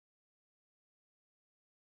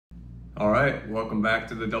All right, welcome back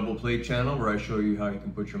to the Double Play channel, where I show you how you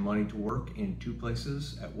can put your money to work in two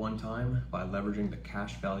places at one time by leveraging the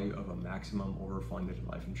cash value of a maximum overfunded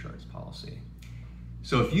life insurance policy.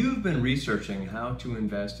 So if you've been researching how to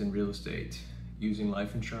invest in real estate using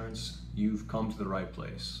life insurance, you've come to the right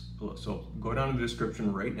place. So go down to the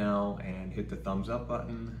description right now and hit the thumbs up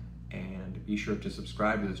button, and be sure to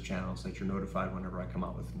subscribe to this channel so that you're notified whenever I come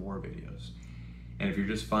out with more videos. And if you're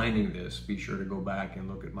just finding this, be sure to go back and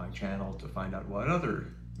look at my channel to find out what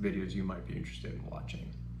other videos you might be interested in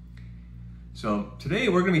watching. So today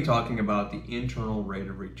we're going to be talking about the internal rate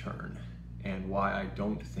of return and why I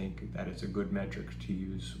don't think that it's a good metric to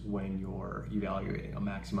use when you're evaluating a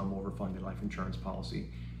maximum overfunded life insurance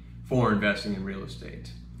policy for investing in real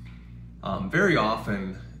estate. Very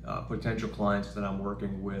often, potential clients that I'm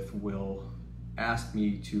working with will ask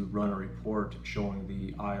me to run a report showing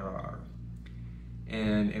the IRR.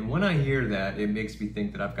 And when I hear that, it makes me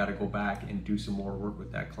think that I've got to go back and do some more work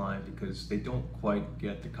with that client because they don't quite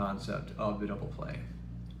get the concept of the double play.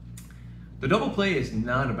 The double play is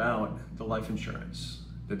not about the life insurance.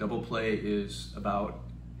 The double play is about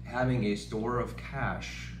having a store of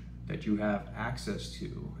cash that you have access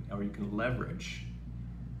to, or you can leverage,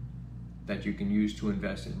 that you can use to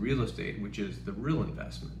invest in real estate, which is the real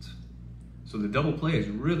investment. So the double play is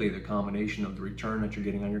really the combination of the return that you're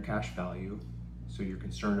getting on your cash value. So you're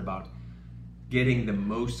concerned about getting the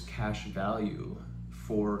most cash value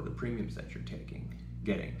for the premiums that you're paying,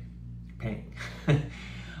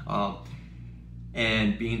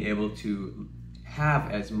 and being able to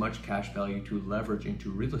have as much cash value to leverage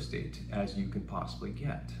into real estate as you can possibly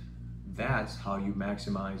get. That's how you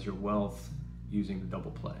maximize your wealth using the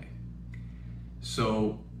double play.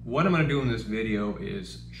 So what I'm going to do in this video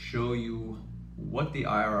is show you what the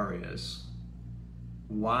IRR is,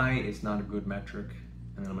 why it's not a good metric,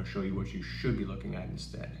 and then I'm going to show you what you should be looking at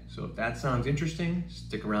instead. So if that sounds interesting,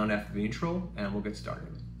 stick around after the intro and we'll get started.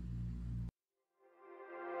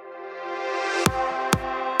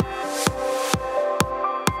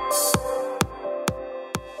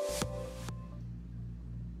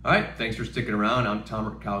 All right, thanks for sticking around. I'm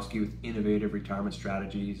Tomrutkowski with Innovative Retirement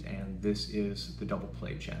Strategies, and this is the Double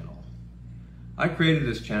Play channel. I created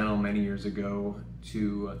this channel many years ago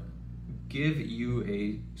to give you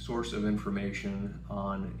a source of information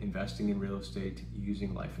on investing in real estate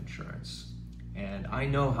using life insurance. And I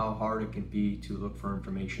know how hard it can be to look for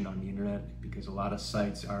information on the internet because a lot of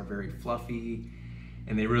sites are very fluffy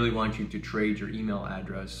and they really want you to trade your email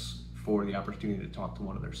address for the opportunity to talk to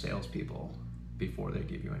one of their salespeople before they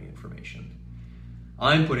give you any information.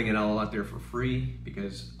 I'm putting it all out there for free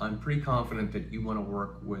because I'm pretty confident that you want to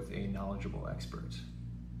work with a knowledgeable expert.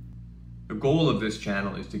 The goal of this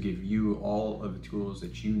channel is to give you all of the tools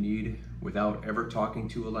that you need without ever talking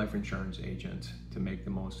to a life insurance agent to make the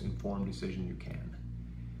most informed decision you can.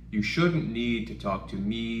 You shouldn't need to talk to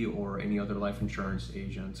me or any other life insurance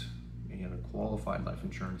agent, any other qualified life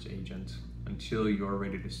insurance agent, until you're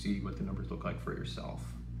ready to see what the numbers look like for yourself,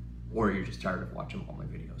 or you're just tired of watching all my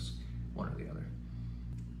videos, one or the other.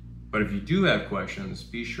 But if you do have questions,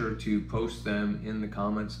 be sure to post them in the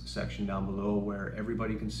comments section down below where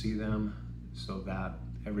everybody can see them so that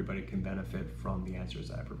everybody can benefit from the answers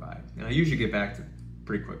that I provide. And I usually get back to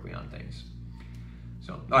pretty quickly on things.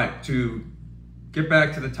 So, all right, to get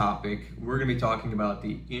back to the topic, we're gonna be talking about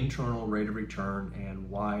the internal rate of return and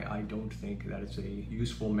why I don't think that it's a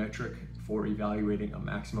useful metric for evaluating a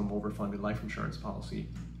maximum overfunded life insurance policy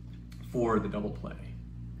for the double play.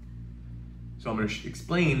 So I'm going to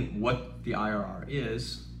explain what the IRR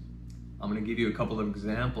is. I'm going to give you a couple of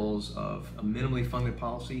examples of a minimally funded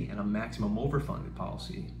policy and a maximum overfunded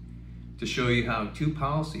policy to show you how two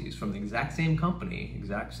policies from the exact same company,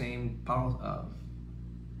 exact same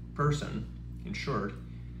person insured,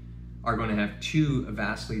 are going to have two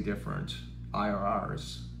vastly different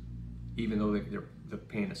IRRs, even though they're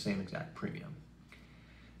paying the same exact premium.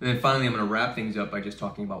 And then finally, I'm going to wrap things up by just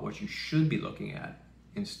talking about what you should be looking at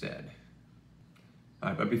instead. All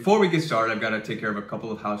right, but before we get started, I've got to take care of a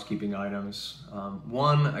couple of housekeeping items.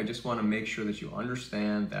 One, I just want to make sure that you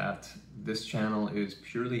understand that this channel is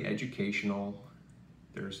purely educational.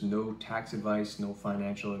 There's no tax advice, no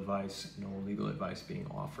financial advice, no legal advice being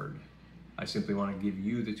offered. I simply want to give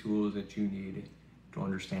you the tools that you need to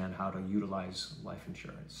understand how to utilize life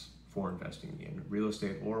insurance for investing in real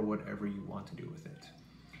estate or whatever you want to do with it.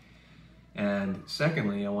 And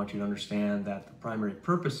secondly, I want you to understand that the primary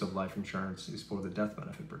purpose of life insurance is for the death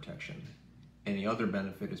benefit protection. Any other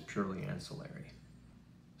benefit is purely ancillary.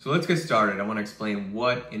 So let's get started. I want to explain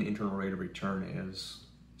what an internal rate of return is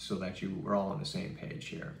so that we're all on the same page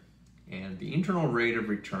here. And the internal rate of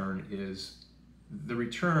return is the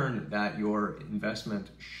return that your investment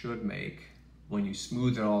should make when you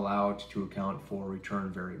smooth it all out to account for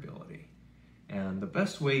return variability. And the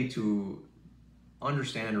best way to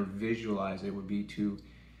understand or visualize it would be to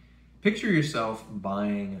picture yourself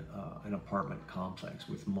buying an apartment complex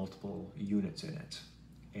with multiple units in it.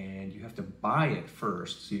 And you have to buy it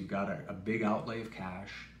first, so you've got a big outlay of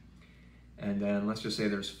cash. And then let's just say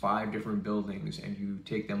there's 5 different buildings and you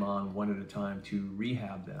take them on one at a time to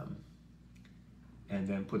rehab them and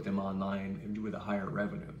then put them online with a higher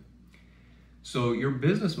revenue. So your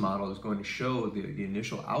business model is going to show the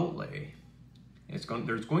initial outlay. There's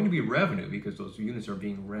going to be revenue because those units are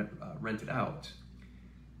being rented out.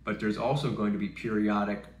 But there's also going to be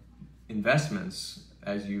periodic investments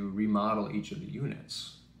as you remodel each of the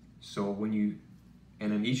units. So and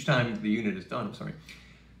then each time the unit is done,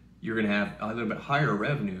 you're going to have a little bit higher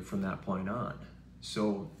revenue from that point on.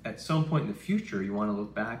 So at some point in the future, you want to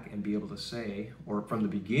look back and be able to say, or from the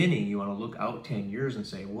beginning, you want to look out 10 years and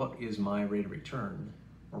say, what is my rate of return?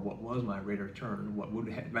 Or what was my rate of return? What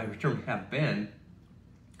would my return have been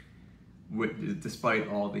despite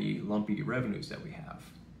all the lumpy revenues that we have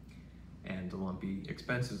and the lumpy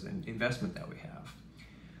expenses and investment that we have?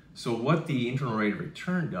 So what the internal rate of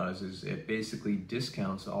return does is it basically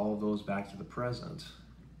discounts all of those back to the present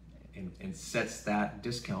and sets that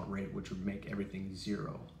discount rate, which would make everything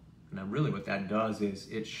 0. Now really what that does is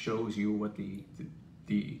it shows you what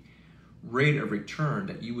the rate of return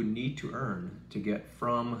that you would need to earn to get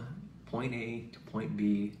from point A to point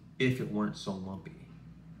B if it weren't so lumpy.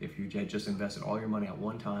 If you had just invested all your money at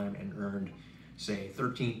one time and earned, say,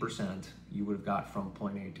 13%, you would have got from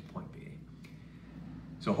point A to point B.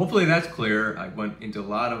 So hopefully that's clear. I went into a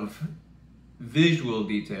lot of visual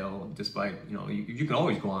detail, despite, you can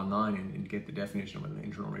always go online and get the definition of an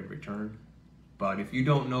internal rate of return. But if you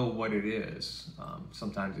don't know what it is,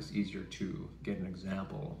 sometimes it's easier to get an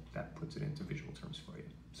example that puts it into visual terms for you.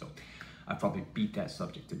 So I probably beat that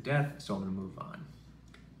subject to death, so I'm going to move on.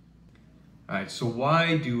 All right, so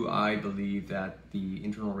why do I believe that the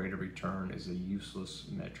internal rate of return is a useless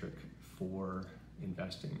metric for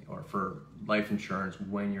investing or for life insurance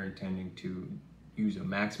when you're intending to use a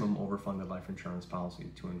maximum overfunded life insurance policy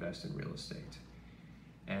to invest in real estate?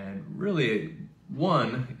 And really,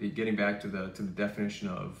 one, getting back to the definition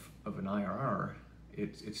of an IRR,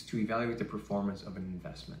 it's to evaluate the performance of an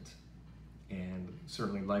investment. And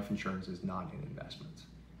certainly life insurance is not an investment.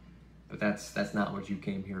 But that's not what you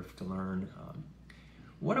came here to learn.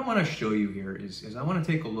 What I want to show you here is I want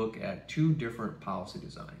to take a look at 2 different policy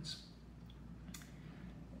designs.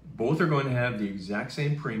 Both are going to have the exact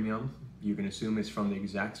same premium. You can assume it's from the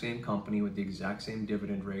exact same company with the exact same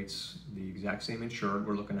dividend rates, the exact same insured.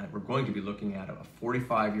 We're going to be looking at a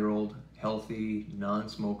 45-year-old, healthy,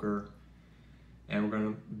 non-smoker, and we're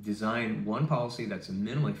going to design one policy that's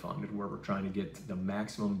minimally funded, where we're trying to get the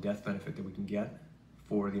maximum death benefit that we can get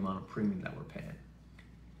for the amount of premium that we're paying.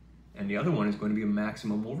 And the other one is going to be a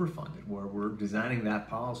maximum overfunded, where we're designing that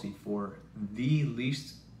policy for the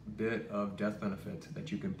least bit of death benefit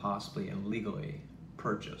that you can possibly and legally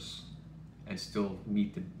purchase and still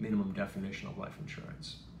meet the minimum definition of life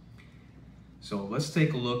insurance. So let's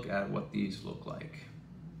take a look at what these look like.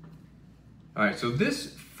 All right, so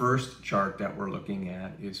this first chart that we're looking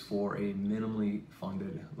at is for a minimally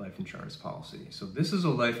funded life insurance policy. So this is a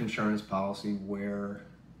life insurance policy where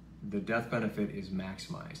the death benefit is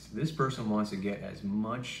maximized. This person wants to get as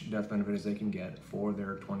much death benefit as they can get for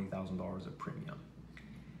their $20,000 of premium.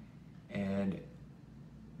 And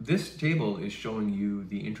this table is showing you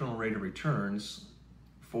the internal rate of returns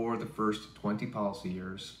for the first 20 policy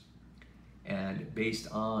years, and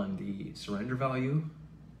based on the surrender value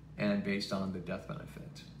and based on the death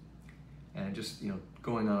benefit. And just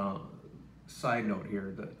going on a side note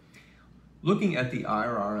here, looking at the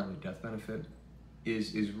IRR on the death benefit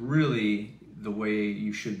is really the way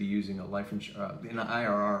you should be using an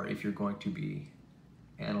IRR if you're going to be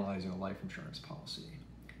analyzing a life insurance policy.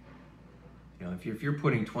 If you're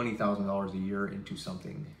putting $20,000 a year into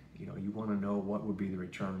something, you want to know what would be the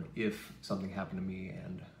return if something happened to me,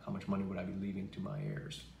 and how much money would I be leaving to my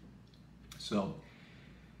heirs. So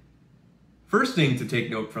first thing to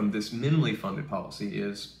take note from this minimally funded policy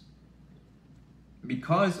is,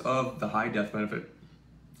 because of the high death benefit,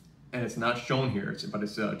 and it's not shown here, but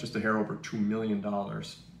it's just a hair over $2 million,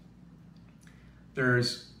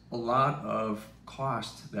 there's a lot of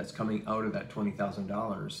cost that's coming out of that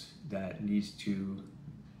 $20,000 that needs to,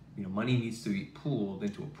 money needs to be pooled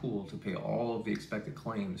into a pool to pay all of the expected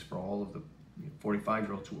claims for all of the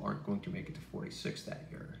 45-year-olds who aren't going to make it to 46 that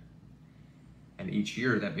year. And each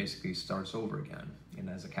year that basically starts over again. And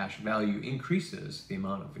as the cash value increases, the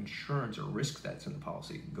amount of insurance or risk that's in the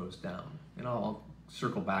policy goes down. And I'll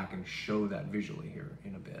circle back and show that visually here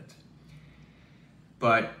in a bit.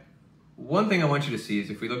 But one thing I want you to see is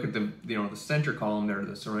if we look at the center column there,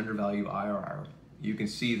 the surrender value IRR, you can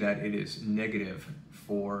see that it is negative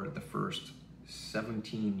for the first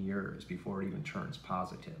 17 years before it even turns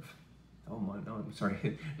positive. Oh my, no, I'm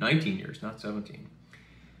sorry, 19 years, not 17.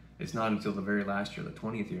 It's not until the very last year, the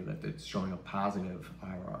 20th year, that it's showing a positive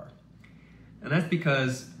IRR. And that's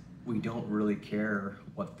because we don't really care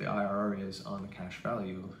what the IRR is on the cash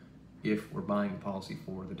value if we're buying a policy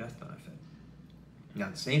for the death benefit. Now,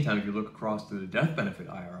 at the same time, if you look across to the death benefit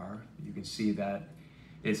IRR, you can see that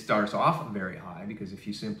it starts off very high, because if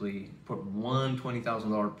you simply put one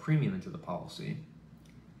 $20,000 premium into the policy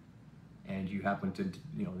and you happen to,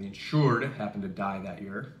 the insured happened to die that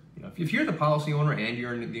year, if you're the policy owner and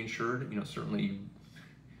you're the insured, certainly you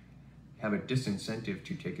have a disincentive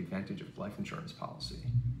to take advantage of life insurance policy.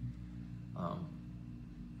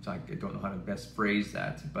 So I don't know how to best phrase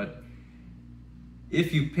that, but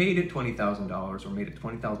if you paid it $20,000 or made a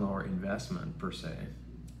 $20,000 investment per se,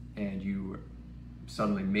 and you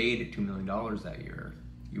suddenly made $2 million that year,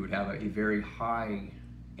 you would have a very high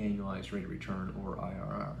annualized rate of return, or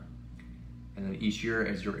IRR. And then each year,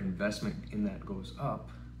 as your investment in that goes up,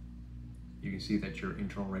 you can see that your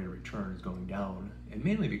internal rate of return is going down, and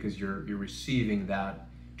mainly because you're receiving that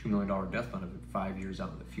 $2 million death benefit 5 years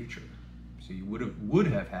out in the future. So you would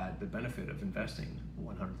have had the benefit of investing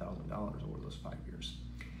 $100,000 over those 5 years.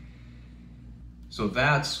 So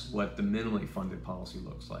that's what the minimally funded policy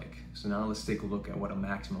looks like. So now let's take a look at what a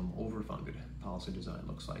maximum overfunded policy design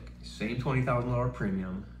looks like. Same $20,000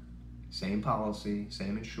 premium, same policy,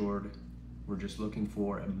 same insured. We're just looking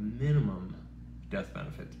for a minimum death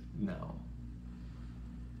benefit now.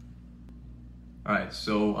 All right,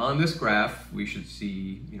 so on this graph, we should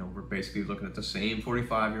see, we're basically looking at the same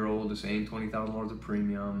 45-year-old, the same $20,000 of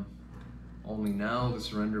premium, only now the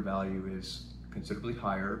surrender value is considerably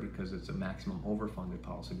higher because it's a maximum overfunded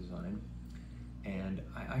policy design. And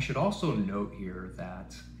I should also note here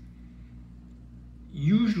that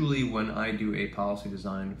usually when I do a policy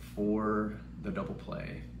design for the double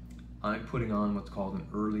play, I'm putting on what's called an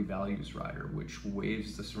early values rider, which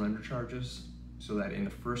waives the surrender charges, so that in the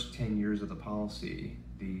first 10 years of the policy,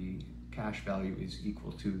 the cash value is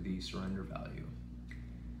equal to the surrender value.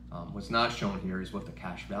 What's not shown here is what the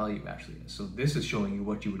cash value actually is. So this is showing you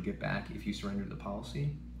what you would get back if you surrendered the policy,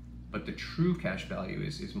 but the true cash value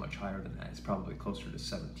is much higher than that. It's probably closer to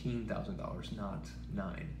 $17,000, not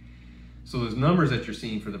 $9,000. So those numbers that you're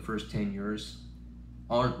seeing for the first 10 years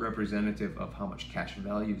aren't representative of how much cash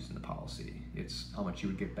value is in the policy. It's how much you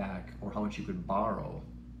would get back, or how much you could borrow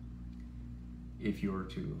if you were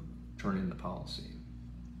to turn in the policy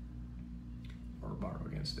or borrow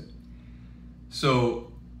against it.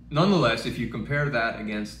 So nonetheless, if you compare that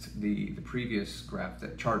against the previous graph,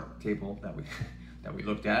 that chart table that we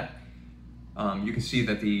looked at, you can see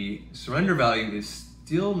that the surrender value is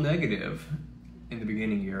still negative in the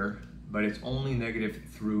beginning year, but it's only negative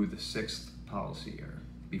through the 6th policy year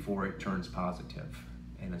before it turns positive,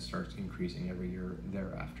 and it starts increasing every year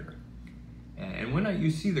thereafter. And when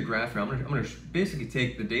you see the graph here, I'm going to basically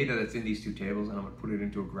take the data that's in these two tables and I'm going to put it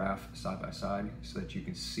into a graph side by side so that you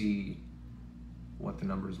can see what the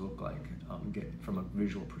numbers look like, get from a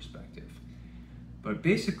visual perspective. But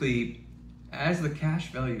basically, as the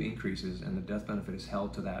cash value increases and the death benefit is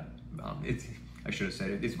held to that, I should have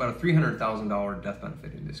said it's about a $300,000 death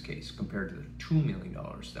benefit in this case compared to the $2 million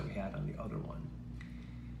that we had on the other one.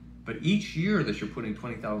 But each year that you're putting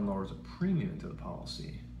 $20,000 of premium into the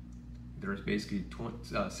policy, there's basically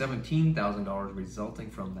 $17,000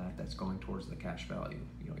 resulting from that that's going towards the cash value.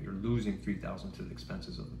 You're losing $3,000 to the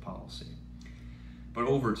expenses of the policy. But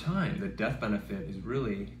over time, the death benefit is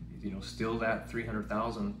really, still that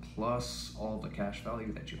 $300,000 plus all the cash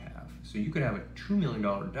value that you have. So you could have a $2 million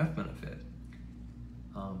death benefit,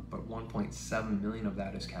 but $1.7 million of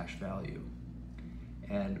that is cash value.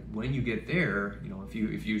 And when you get there,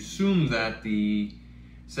 if you assume that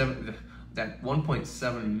that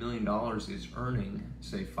 $1.7 million is earning,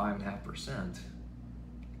 say, 5.5%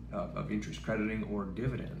 of interest crediting or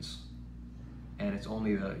dividends, and it's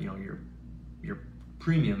only your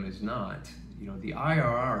premium is not, the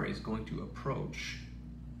IRR is going to approach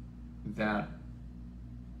that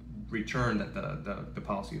return that the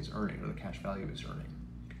policy is earning, or the cash value is earning.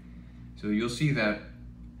 So you'll see that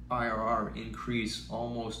IRR increase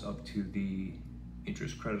almost up to the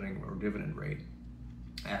interest crediting or dividend rate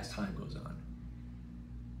as time goes on.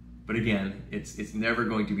 But again, it's never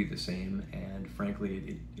going to be the same, and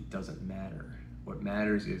frankly, it doesn't matter. What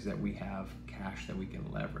matters is that we have cash that we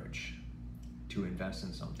can leverage to invest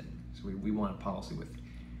in something. So we want a policy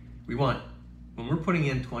when we're putting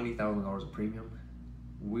in $20,000 of premium,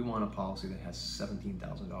 we want a policy that has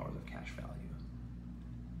 $17,000 of cash value.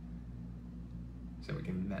 So we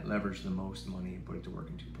can leverage the most money and put it to work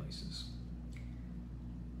in two places.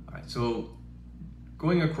 All right, so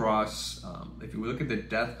going across, if you look at the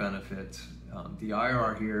death benefit, the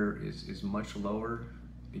IRR here is much lower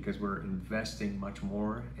because we're investing much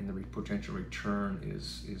more and the potential return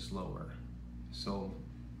is lower. So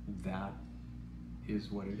that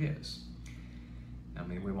is what it is. I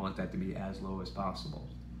mean, we want that to be as low as possible.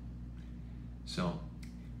 So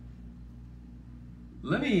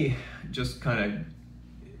let me just kind of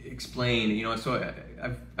explain, so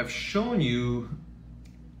I've shown you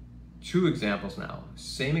two examples now,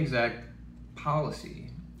 same exact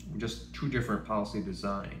policy, just two different policy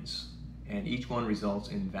designs, and each one results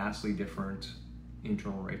in vastly different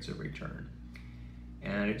internal rates of return.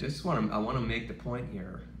 And I want to make the point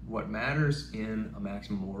here, what matters in a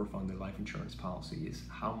maximum overfunded life insurance policy is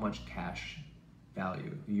how much cash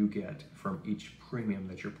value you get from each premium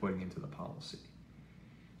that you're putting into the policy.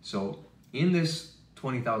 So in this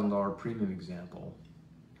 $20,000 premium example,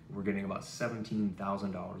 we're getting about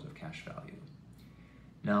 $17,000 of cash value.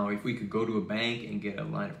 Now, if we could go to a bank and get a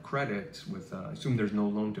line of credit with, assume there's no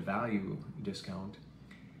loan to value discount,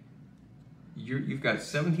 you've got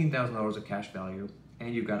 $17,000 of cash value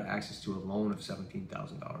and you've got access to a loan of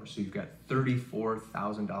 $17,000. So you've got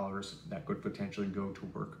 $34,000 that could potentially go to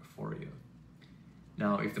work for you.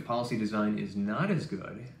 Now, if the policy design is not as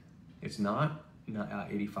good, it's not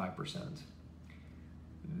 85%,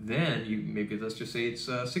 then maybe let's just say it's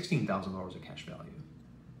 $16,000 of cash value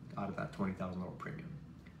out of that $20,000 premium.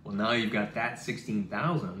 Well, now you've got that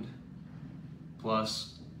 $16,000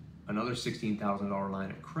 plus another $16,000 line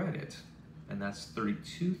of credit, and that's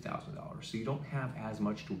 $32,000. So you don't have as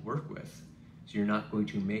much to work with. So you're not going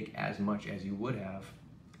to make as much as you would have.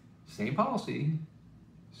 Same policy,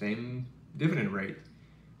 same dividend rate,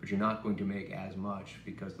 but you're not going to make as much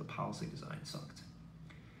because the policy design sucked.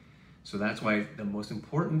 So that's why the most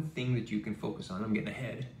important thing that you can focus on, I'm getting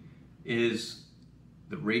ahead, is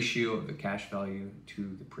the ratio of the cash value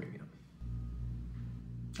to the premium.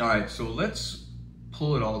 All right, so let's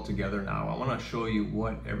pull it all together now. I want to show you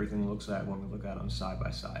what everything looks like when we look at them side by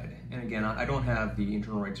side. And again, I don't have the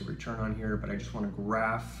internal rates of return on here, but I just want to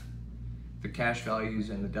graph the cash values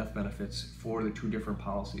and the death benefits for the two different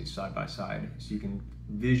policies side by side so you can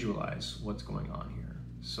visualize what's going on here.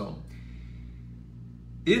 So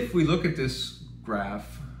if we look at this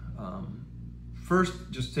graph, first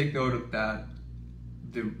just take note of that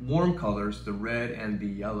the warm colors, the red and the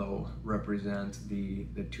yellow, represent the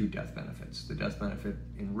two death benefits. The death benefit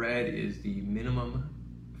in red is the minimum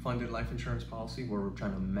funded life insurance policy where we're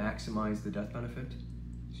trying to maximize the death benefit.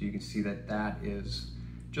 So you can see that that is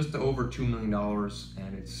just over $2 million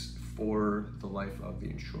and it's for the life of the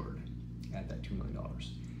insured at that $2 million.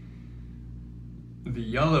 The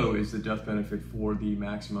yellow is the death benefit for the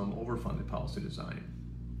maximum overfunded policy design.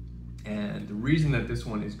 And the reason that this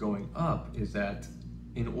one is going up is that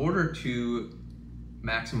in order to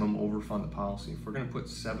maximum overfund the policy, if we're going to put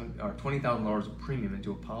 $20,000 of premium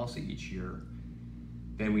into a policy each year,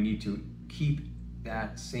 then we need to keep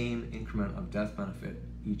that same increment of death benefit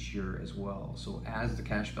each year as well. So as the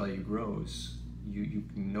cash value grows, you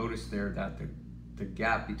can notice there that the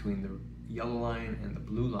gap between the yellow line and the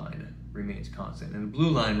blue line remains constant. And the blue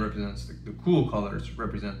line represents, the cool colors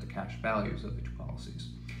represent the cash values of the two policies.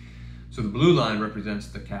 So the blue line represents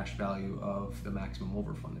the cash value of the maximum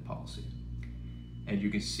overfunded policy. And you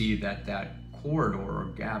can see that that corridor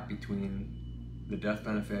or gap between the death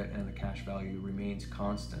benefit and the cash value remains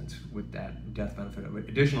constant with that death benefit,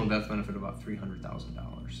 additional death benefit of about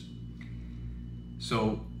 $300,000.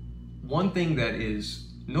 So one thing that is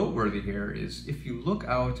noteworthy here is if you look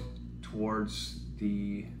out towards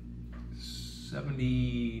the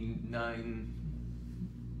 79,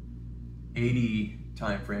 80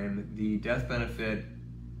 time frame, the death benefit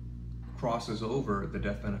crosses over the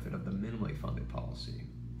death benefit of the minimally funded policy.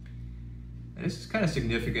 And this is kind of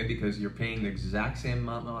significant because you're paying the exact same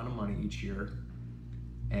amount of money each year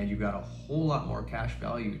and you've got a whole lot more cash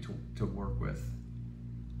value to work with,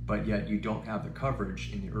 but yet you don't have the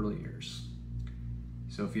coverage in the early years.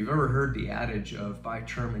 So if you've ever heard the adage of buy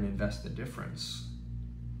term and invest the difference,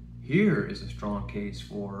 here is a strong case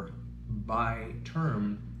for buy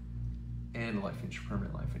term and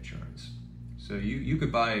permanent life insurance. So you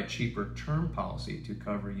could buy a cheaper term policy to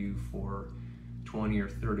cover you for 20 or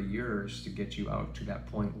 30 years to get you out to that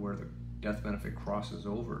point where the death benefit crosses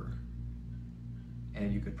over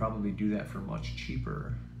And you could probably do that for much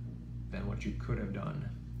cheaper than what you could have done.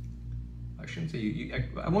 I shouldn't say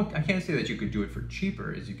I can't say that you could do it for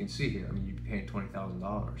cheaper, as you can see here. I mean, you'd be paying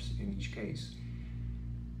 $20,000 in each case,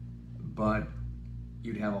 but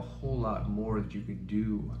you'd have a whole lot more that you could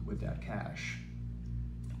do with that cash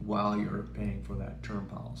while you're paying for that term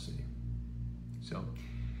policy. So,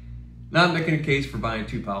 not making a case for buying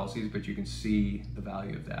 2 policies, but you can see the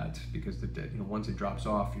value of that, because once it drops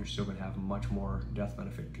off, you're still going to have much more death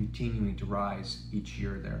benefit continuing to rise each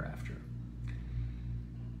year thereafter.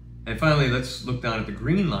 And finally, let's look down at the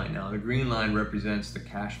green line now. The green line represents the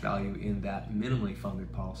cash value in that minimally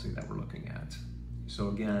funded policy that we're looking at. So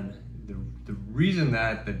again, the reason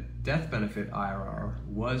that the death benefit IRR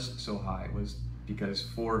was so high was because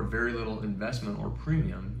for very little investment or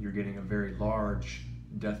premium, you're getting a very large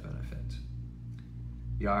death benefit.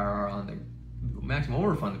 The IRR on the maximum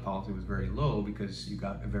overfunded policy was very low because you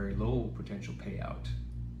got a very low potential payout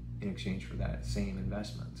in exchange for that same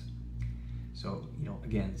investment. So,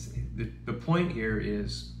 again, the point here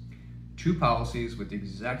is 2 policies with the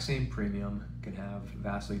exact same premium can have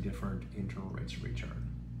vastly different internal rates of return.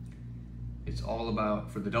 It's all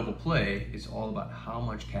about, for the double play, it's all about how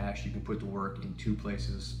much cash you can put to work in 2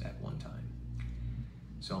 places at one time.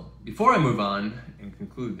 So before I move on and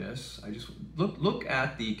conclude this, I just look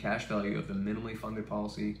at the cash value of the minimally funded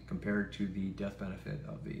policy compared to the death benefit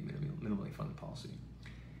of the minimally funded policy.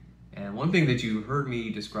 And one thing that you heard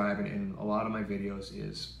me describe in a lot of my videos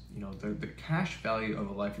is, the cash value of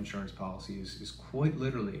a life insurance policy is quite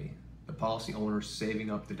literally the policy owner saving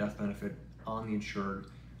up the death benefit on the insured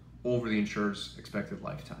over the insured's expected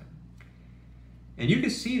lifetime. And you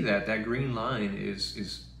can see that green line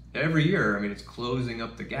is every year, it's closing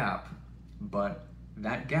up the gap, but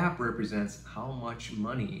that gap represents how much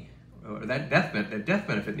money, or that death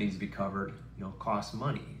benefit needs to be covered, costs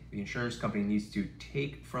money. The insurance company needs to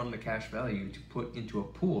take from the cash value to put into a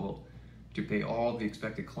pool to pay all the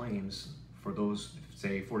expected claims for those,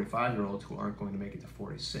 say, 45-year-olds who aren't going to make it to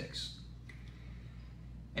 46.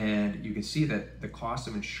 And you can see that the cost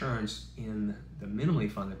of insurance in the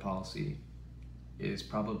minimally funded policy is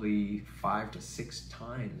probably 5 to 6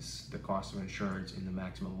 times the cost of insurance in the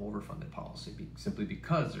maximum overfunded policy, simply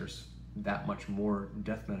because there's that much more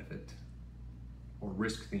death benefit or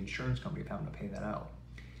risk to the insurance company of having to pay that out.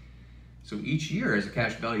 So each year, as the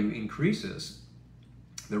cash value increases,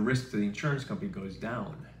 the risk to the insurance company goes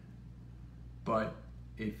down. But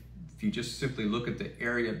if you just simply look at the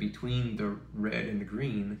area between the red and the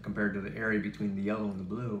green compared to the area between the yellow and the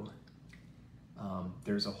blue,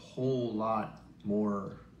 there's a whole lot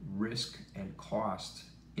more risk and cost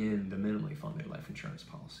in the minimally funded life insurance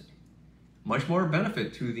policy. Much more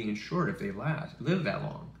benefit to the insured if they live that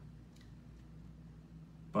long.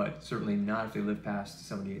 But certainly not if they live past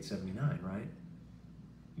 78, 79, right?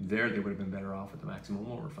 There they would have been better off with the maximum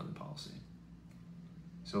overfunded policy.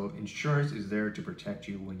 So insurance is there to protect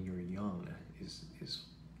you when you're young, is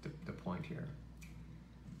the point here.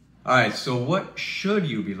 All right, so what should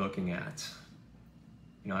you be looking at?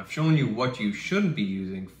 I've shown you what you shouldn't be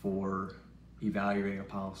using for evaluating a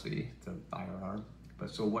policy, the IRR,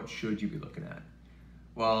 but so what should you be looking at?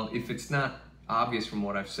 Well, if it's not obvious from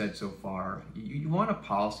what I've said so far, you want a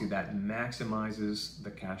policy that maximizes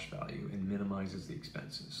the cash value and minimizes the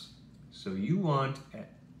expenses. So you want,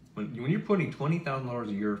 when you're putting $20,000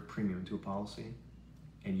 a year of premium into a policy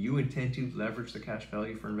and you intend to leverage the cash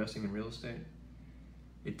value for investing in real estate,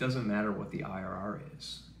 it doesn't matter what the IRR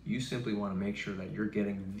is. You simply want to make sure that you're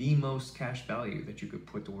getting the most cash value that you could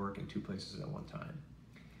put to work in 2 places at one time.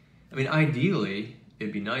 Ideally,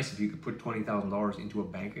 it'd be nice if you could put $20,000 into a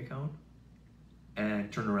bank account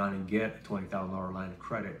and turn around and get a $20,000 line of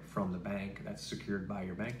credit from the bank that's secured by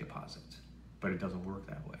your bank deposit. But it doesn't work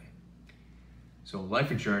that way. So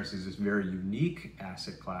life insurance is this very unique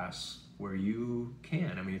asset class where you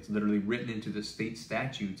can, it's literally written into the state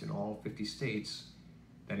statutes in all 50 states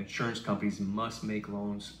that insurance companies must make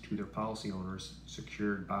loans to their policy owners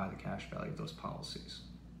secured by the cash value of those policies.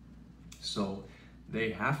 So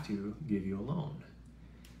they have to give you a loan.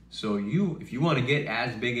 So if you want to get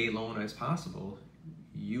as big a loan as possible,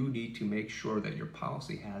 you need to make sure that your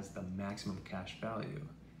policy has the maximum cash value.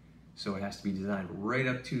 So it has to be designed right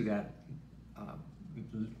up to that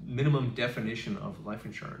minimum definition of life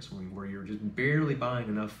insurance, where you're just barely buying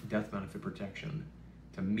enough death benefit protection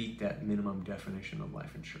to meet that minimum definition of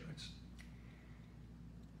life insurance.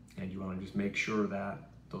 And you want to just make sure that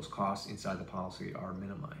those costs inside the policy are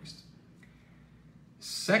minimized.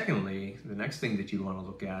 Secondly, the next thing that you want to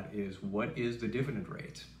look at is, what is the dividend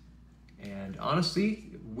rate? And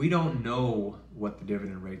honestly, we don't know what the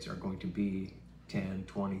dividend rates are going to be 10,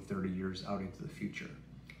 20, 30 years out into the future.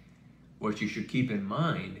 What you should keep in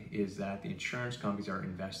mind is that the insurance companies are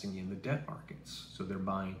investing in the debt markets. So they're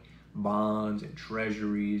buying bonds and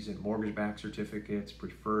treasuries and mortgage-backed certificates,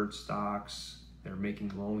 preferred stocks. They're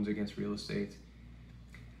making loans against real estate.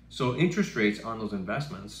 So interest rates on those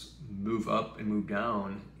investments move up and move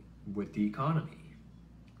down with the economy.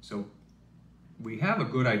 So we have a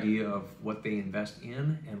good idea of what they invest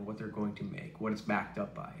in and what they're going to make, what it's backed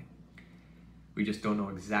up by. We just don't know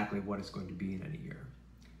exactly what it's going to be in any year.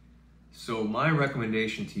 So my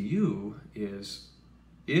recommendation to you is,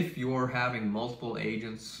 if you're having multiple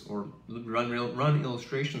agents or run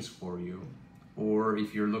illustrations for you, or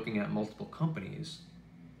if you're looking at multiple companies,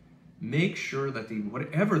 make sure that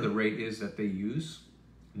whatever the rate is that they use,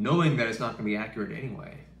 knowing that it's not going to be accurate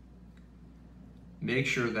anyway, make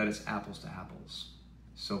sure that it's apples to apples.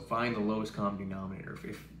 So find the lowest common denominator.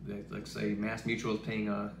 If let's say Mass Mutual is paying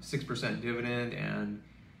a 6% dividend and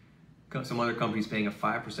some other company's paying a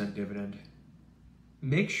 5% dividend,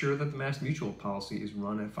 make sure that the Mass Mutual policy is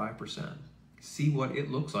run at 5%. See what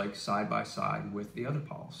it looks like side by side with the other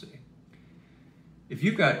policy. If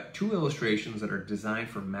you've got two illustrations that are designed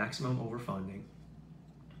for maximum overfunding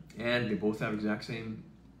and they both have exact same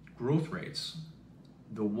growth rates,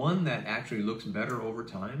 the one that actually looks better over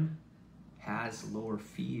time has lower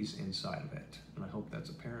fees inside of it. And I hope that's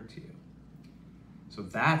apparent to you. So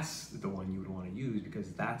that's the one you would want to use,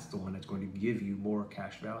 because that's the one that's going to give you more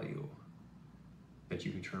cash value that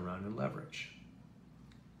you can turn around and leverage.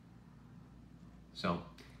 So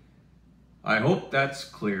I hope that's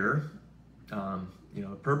clear.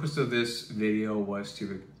 The purpose of this video was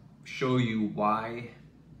to show you why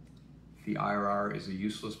the IRR is a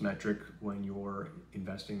useless metric when you're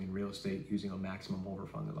investing in real estate using a maximum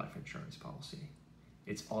overfunded life insurance policy.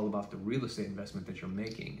 It's all about the real estate investment that you're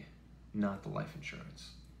making, not the life insurance.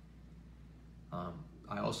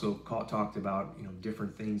 I also talked about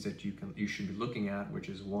different things that you should be looking at, which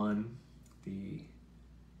is one,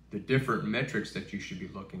 the different metrics that you should be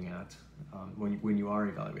looking at when you are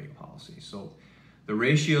evaluating policies. So the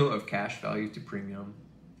ratio of cash value to premium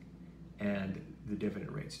and the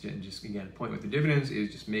dividend rates. And just again, the point with the dividends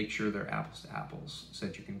is just make sure they're apples to apples so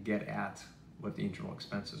that you can get at what the internal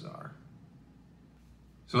expenses are.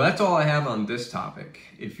 So that's all I have on this topic.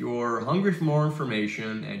 If you're hungry for more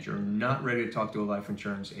information and you're not ready to talk to a life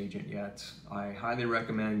insurance agent yet, I highly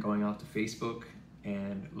recommend going out to Facebook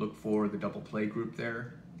and look for the Double Play group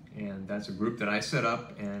there. And that's a group that I set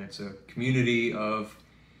up, and it's a community of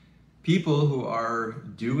people who are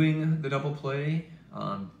doing the double play.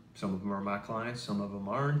 Some of them are my clients, some of them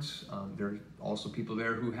aren't. There are also people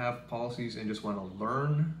there who have policies and just want to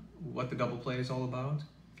learn what the double play is all about.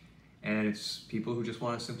 And it's people who just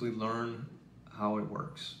want to simply learn how it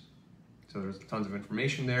works. So there's tons of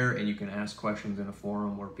information there, and you can ask questions in a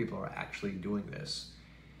forum where people are actually doing this,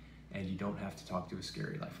 and you don't have to talk to a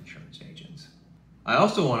scary life insurance agent. I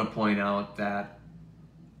also want to point out that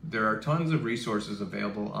there are tons of resources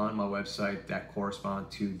available on my website that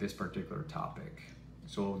correspond to this particular topic.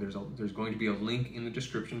 So there's going to be a link in the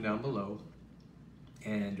description down below,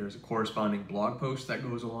 and there's a corresponding blog post that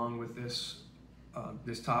goes along with this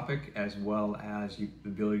topic, as well as the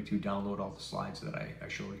ability to download all the slides that I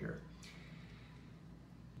show here.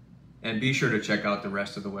 And be sure to check out the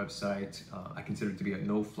rest of the website. I consider it to be a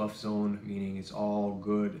no fluff zone, meaning it's all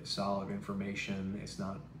good, solid information. It's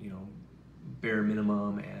not, bare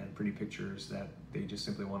minimum and pretty pictures that they just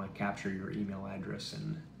simply want to capture your email address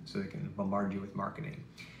and so they can bombard you with marketing.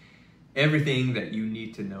 Everything that you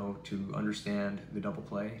need to know to understand the double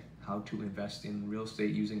play, how to invest in real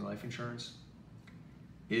estate using life insurance,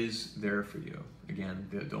 is there for you. Again,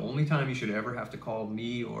 the only time you should ever have to call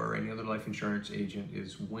me or any other life insurance agent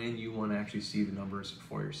is when you want to actually see the numbers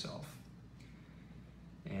for yourself.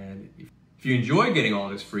 And if you enjoy getting all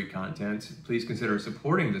this free content, please consider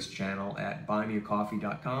supporting this channel at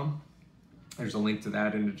buymeacoff.ee. There's a link to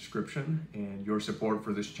that in the description, and your support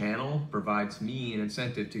for this channel provides me an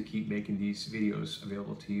incentive to keep making these videos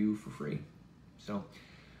available to you for free. So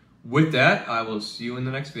with that, I will see you in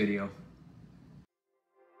the next video.